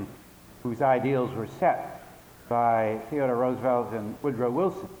generation whose ideals were set by Theodore Roosevelt and Woodrow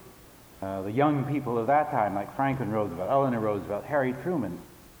Wilson, the young people of that time, like Franklin Roosevelt, Eleanor Roosevelt, Harry Truman,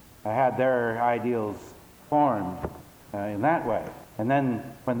 had their ideals formed in that way. And then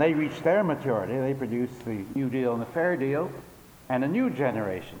when they reached their maturity, they produced the New Deal and the Fair Deal, and a new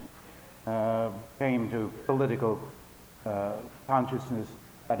generation came to political consciousness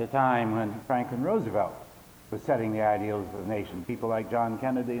at a time when Franklin Roosevelt was setting the ideals of the nation. People like John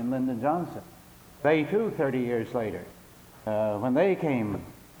Kennedy and Lyndon Johnson. They too, 30 years later, when they came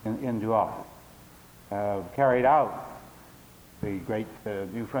into office, carried out the great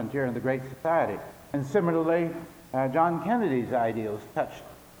New Frontier and the Great Society. And similarly, John Kennedy's ideals touched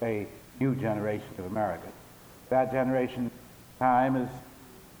a new generation of America. That generation time is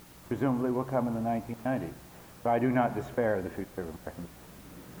presumably will come in the 1990s. But I do not despair of the future of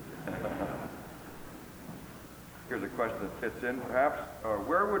America. Here's a question that fits in, perhaps.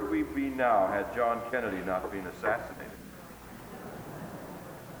 Where would we be now had John Kennedy not been assassinated?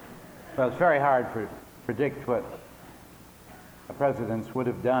 Well, it's very hard to predict what the presidents would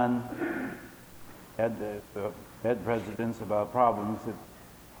have done, had presidents about problems that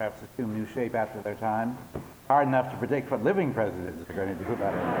perhaps assume new shape after their time. Hard enough to predict what living presidents are going to do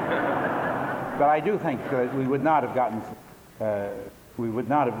about it. But I do think that we would not have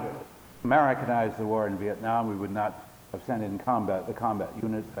Americanized the war in Vietnam. We would not have sent in the combat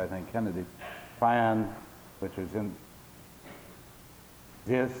units. I think Kennedy's plan, which is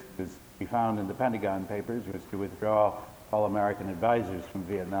is to be found in the Pentagon Papers, was to withdraw all American advisors from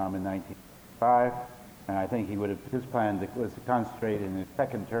Vietnam in 1965. And I think his plan was to concentrate in his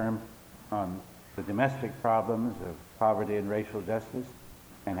second term on the domestic problems of poverty and racial justice.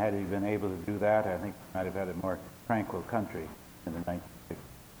 And had he been able to do that, I think we might have had a more tranquil country in the 1960s.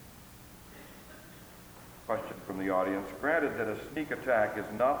 Question from the audience. Granted that a sneak attack is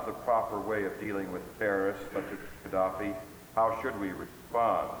not the proper way of dealing with terrorists such as Gaddafi, how should we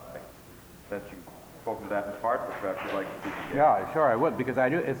respond? Since you've spoken to that in part, but perhaps you'd like to speak again. Yeah, sure, I would, because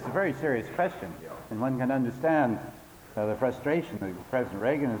it's a very serious question. And one can understand the frustration that President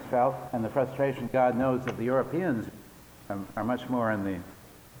Reagan has felt, and the frustration, God knows, that the Europeans are much more in the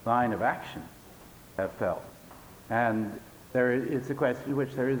line of action have felt. And it's a question to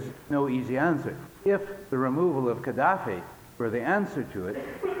which there is no easy answer. If the removal of Gaddafi were the answer to it,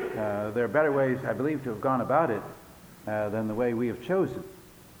 there are better ways, I believe, to have gone about it than the way we have chosen.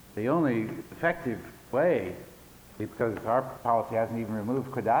 The only effective way, because our policy hasn't even removed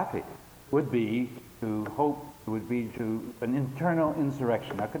Gaddafi, would be to an internal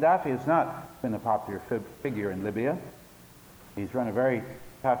insurrection. Now, Gaddafi has not been a popular figure in Libya. He's run a very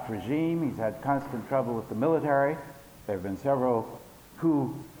tough regime. He's had constant trouble with the military. There have been several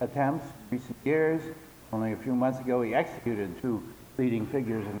coup attempts in recent years. Only a few months ago, he executed two leading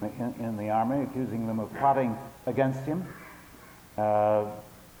figures in the army, accusing them of plotting against him.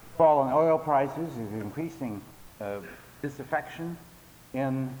 Fall in oil prices is increasing disaffection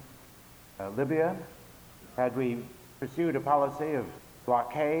in Libya. Had we pursued a policy of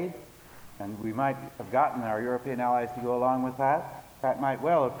blockade, and we might have gotten our European allies to go along with that, that might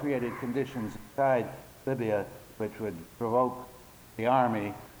well have created conditions inside Libya which would provoke the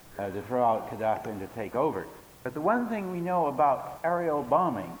army to throw out Gaddafi and to take over. But the one thing we know about aerial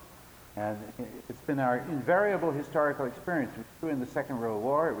bombing, and it's been our invariable historical experience, it was true in the Second World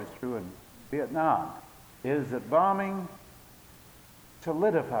War, it was true in Vietnam, is that bombing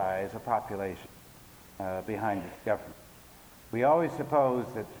solidifies a population behind its government. We always suppose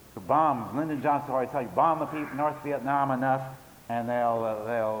that to bomb, Lyndon Johnson always tell you, bomb the people North Vietnam enough and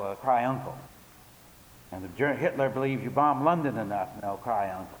they'll cry uncle. And Hitler believed you bomb London enough and they'll cry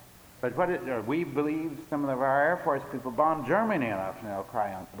uncle. But we believe some of our Air Force people bombed Germany enough, and they'll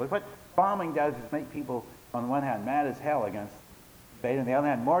cry on. But what bombing does is make people, on the one hand, mad as hell against state, on the other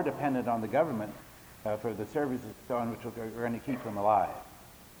hand, more dependent on the government for the services and so on, which are going to keep them alive.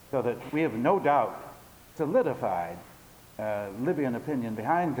 So that we have no doubt solidified Libyan opinion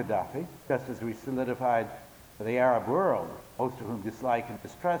behind Gaddafi, just as we solidified the Arab world, most of whom dislike and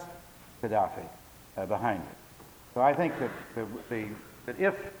distrust Gaddafi, behind it. So I think that that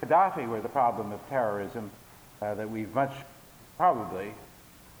if Gaddafi were the problem of terrorism, that we've much probably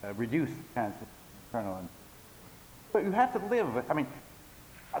reduced the chances of internal. But you have to live with, I mean,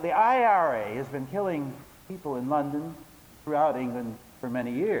 the IRA has been killing people in London, throughout England, for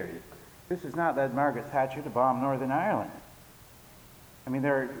many years. This has not led Margaret Thatcher to bomb Northern Ireland. I mean,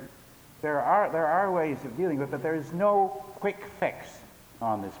 there are ways of dealing with it, but there is no quick fix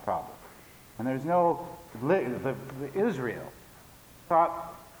on this problem. And there's no, Israel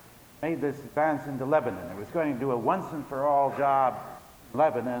made this advance into Lebanon. It was going to do a once and for all job in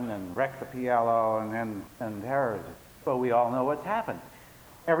Lebanon and wreck the PLO and terrorism. But we all know what's happened.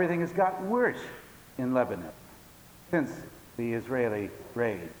 Everything has gotten worse in Lebanon since the Israeli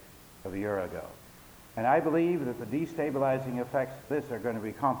raid of a year ago. And I believe that the destabilizing effects of this are going to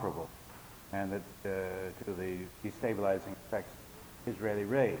be comparable and that to the destabilizing effects of the Israeli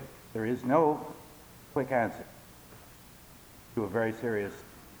raid. There is no quick answer to a very serious,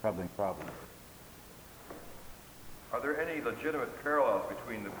 troubling problem. Are there any legitimate parallels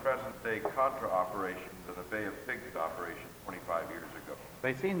between the present-day Contra operations and the Bay of Pigs operation 25 years ago?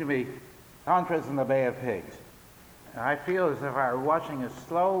 They seem to be Contras in the Bay of Pigs. I feel as if I were watching a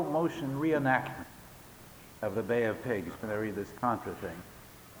slow-motion reenactment of the Bay of Pigs when I read this Contra thing.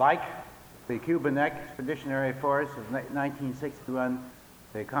 Like the Cuban Expeditionary Force of 1961,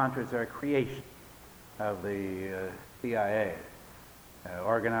 the Contras are a creation of the CIA,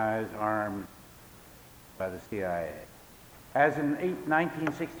 organized, armed by the CIA. As in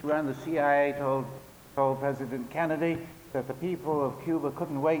 1961, the CIA told President Kennedy that the people of Cuba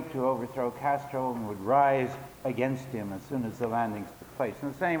couldn't wait to overthrow Castro and would rise against him as soon as the landings took place.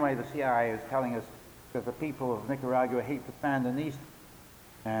 In the same way, the CIA is telling us that the people of Nicaragua hate the Sandinistas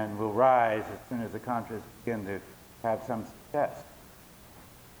and will rise as soon as the Contras begin to have some success.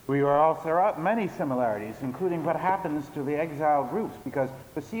 There are many similarities, including what happens to the exiled groups, because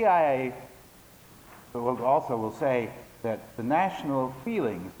the CIA will say that the national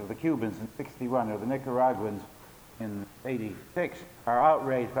feelings of the Cubans in 61 or the Nicaraguans in 86 are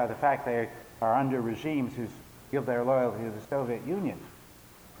outraged by the fact they are under regimes who give their loyalty to the Soviet Union.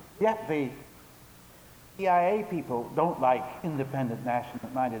 Yet the CIA people don't like independent,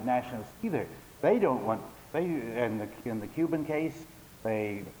 minded nationalists either. They don't want, in the Cuban case,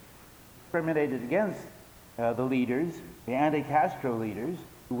 they discriminated against the leaders, the anti-Castro leaders,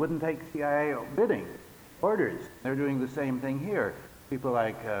 who wouldn't take CIA orders. They're doing the same thing here. People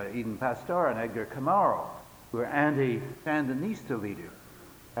like Eden Pastor and Edgar Camaro, who are anti-Sandinista leaders,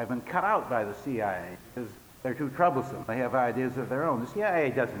 have been cut out by the CIA because they're too troublesome. They have ideas of their own. The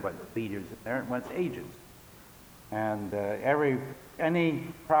CIA doesn't want leaders in there, it wants agents. And any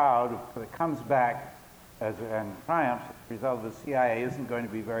crowd that comes back and triumphs as a result of the CIA isn't going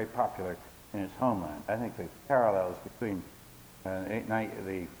to be very popular in its homeland. I think the parallels between it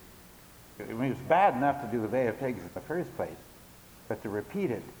was bad enough to do the Bay of Pigs in the first place, but to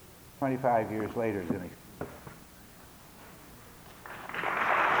repeat it 25 years later is inexcusable.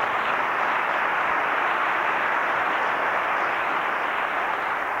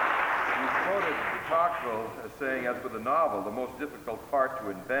 As saying, as with a novel, the most difficult part to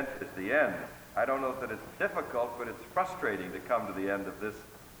invent is the end. I don't know that it's difficult, but it's frustrating to come to the end of this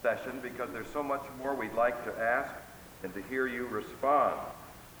session because there's so much more we'd like to ask and to hear you respond.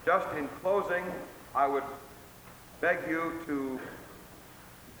 Just in closing, I would beg you to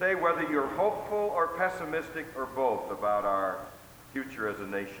say whether you're hopeful or pessimistic or both about our future as a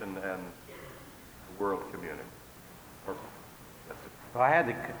nation and the world community. Well, I had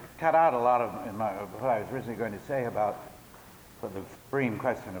to cut out a lot of what I was originally going to say about the supreme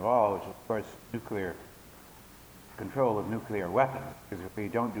question of all, which is, of course, nuclear control of nuclear weapons, because if we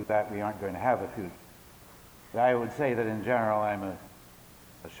don't do that, we aren't going to have a future. But I would say that in general, I'm a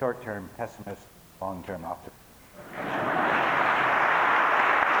short-term pessimist, long-term optimist.